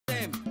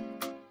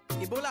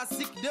Ebola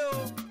sick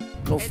though.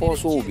 No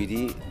force will be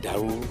the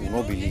Daru will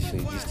not believe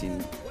this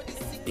thing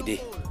a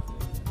day.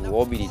 We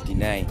all be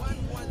denied.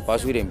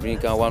 First we then bring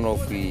one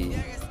of the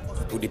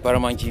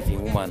paramount chief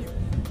in woman,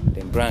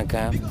 then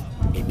Branca,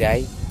 he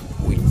died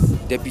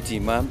with deputy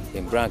imam,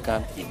 then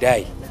Branca, he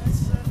died.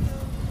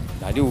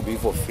 Now they will be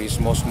for free,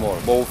 small.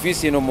 But if we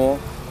see no more,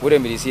 what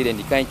they say then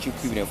they can't keep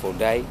people for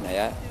die,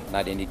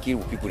 now then they kill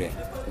people there.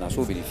 Now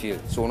so be the feel.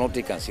 So not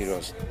take it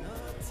serious.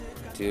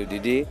 Till the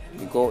day,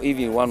 because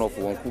even one of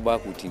one come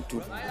back within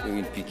two,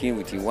 in Peking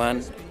within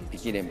one,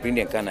 Peking then bring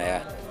them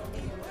Canada.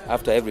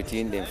 After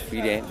everything, then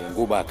free them, then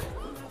go back.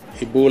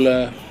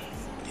 Ebola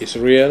is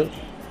real.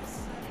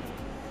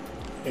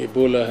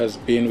 Ebola has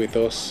been with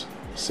us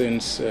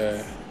since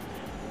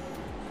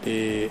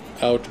the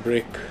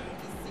outbreak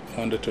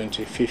on the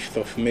 25th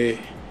of May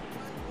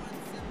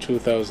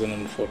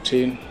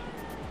 2014,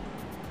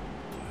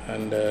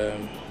 and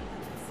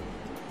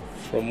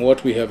from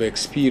what we have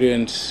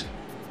experienced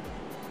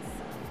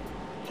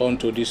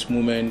onto this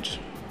moment,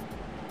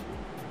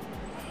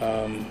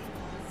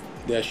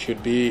 there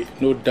should be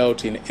no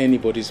doubt in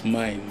anybody's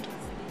mind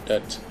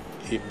that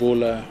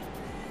Ebola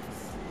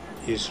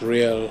is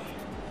real,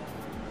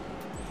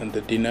 and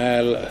the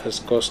denial has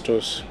cost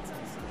us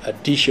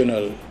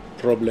additional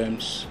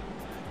problems.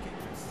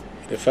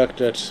 The fact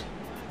that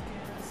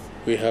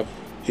we have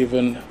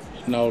even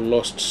now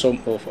lost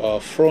some of our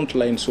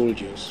frontline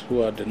soldiers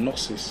who are the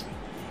nurses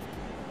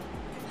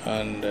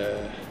and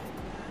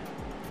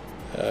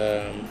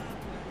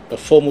a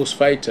foremost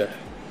fighter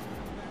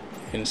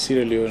in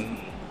Sierra Leone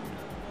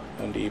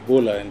on the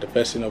Ebola in the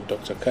person of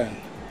Dr. Khan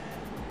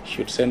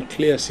should send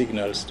clear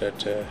signals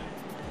that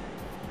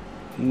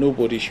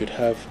nobody should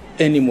have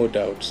any more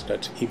doubts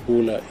that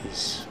Ebola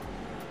is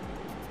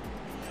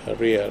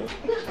real.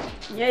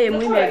 Yeah,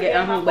 we make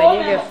a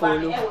hungry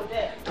follow.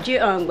 G.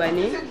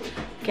 Angwani,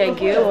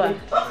 Kagewa,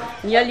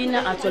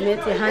 Yalina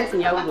automated hands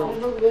in Yago.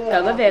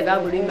 Kagavega,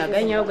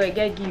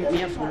 Magana, give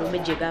me a follow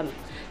Majigam.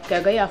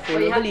 Kagaya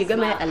follow,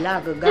 Ligama, a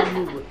lago,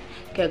 Gamu,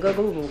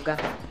 Kagagoga.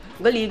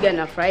 Goligan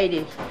a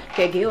Friday,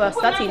 Kagewa,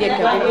 Saturday,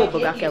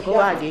 Kagagoga,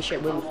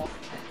 Kagawa,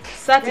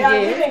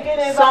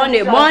 Saturday,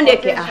 Sunday, Monday,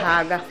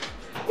 Kahaga.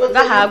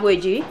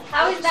 Gahagweji,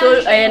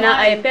 so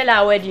I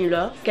pela wedding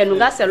law, can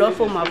gaselo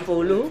for my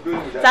follow.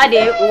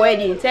 Saturday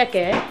wedding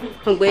take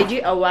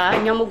Hungweji awa,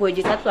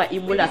 Yamugweji Tatwa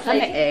Ebola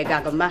Sane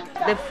Gagama.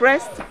 The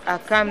first I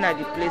come at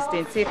the place,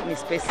 they take me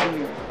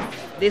specimen.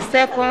 The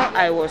second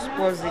I was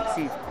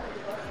positive.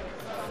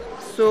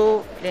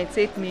 So they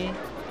take me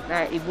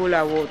na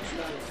Ebola ward.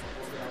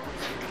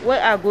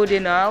 Where I go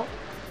there now,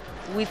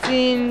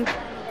 within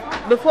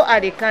before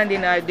I can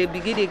they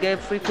begin to get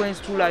frequent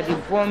stool, they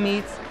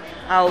vomit.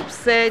 I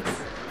upset,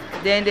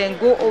 then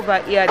go over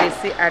here, they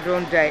say I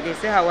don't die. They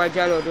say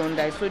Hawajalo don't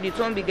die. So the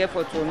don't be get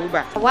for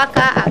Tonuba.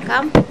 Waka I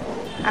can't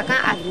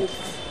admit.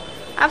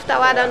 After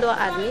I don't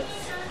admit,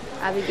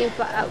 I begin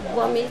to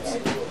vomit,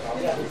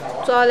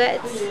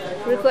 toilet,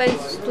 frequent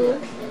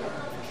stool.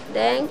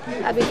 Then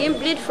I begin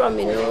bleed from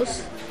my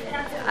nose.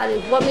 I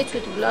vomit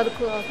with blood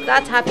clot.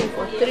 That happened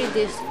for 3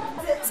 days.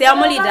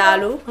 Siamoli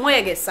dalu,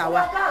 moyege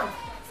sawa.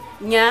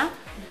 Nya,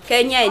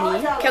 Kenya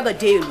ni, kaga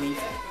daily.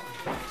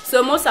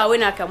 So most are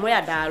when I come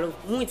where dalo,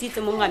 Muti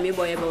Monga me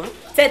boybo,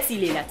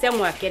 Tetila,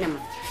 Temwa Kenema,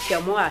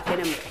 Kamoa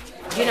Kenema,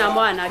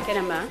 Jinamo and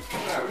Akenema,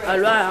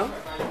 Alwa,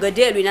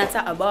 Gadel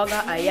Winata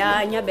Aboga,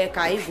 Ayanya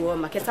Beka Igo,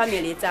 Maketa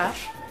Milita,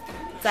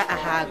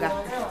 Ahaga.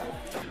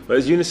 Well,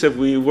 as UNICEF,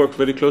 we work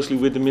very closely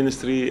with the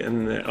ministry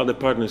and other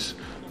partners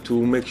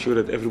to make sure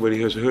that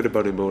everybody has heard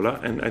about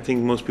Ebola. And I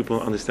think most people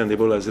understand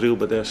Ebola is real,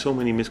 but there are so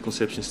many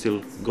misconceptions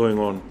still going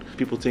on.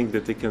 People think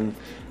that they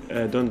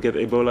don't get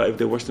Ebola if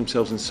they wash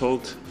themselves in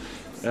salt.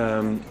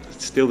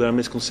 Still there are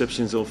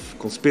misconceptions of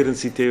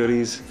conspiracy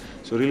theories,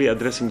 so really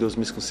addressing those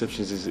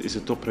misconceptions is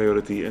a top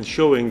priority, and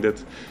showing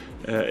that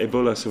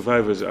Ebola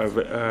survivors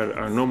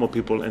are normal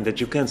people and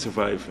that you can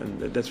survive,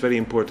 and that's very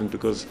important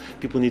because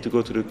people need to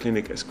go to the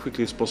clinic as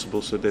quickly as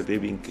possible so that they're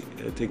being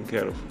taken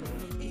care of.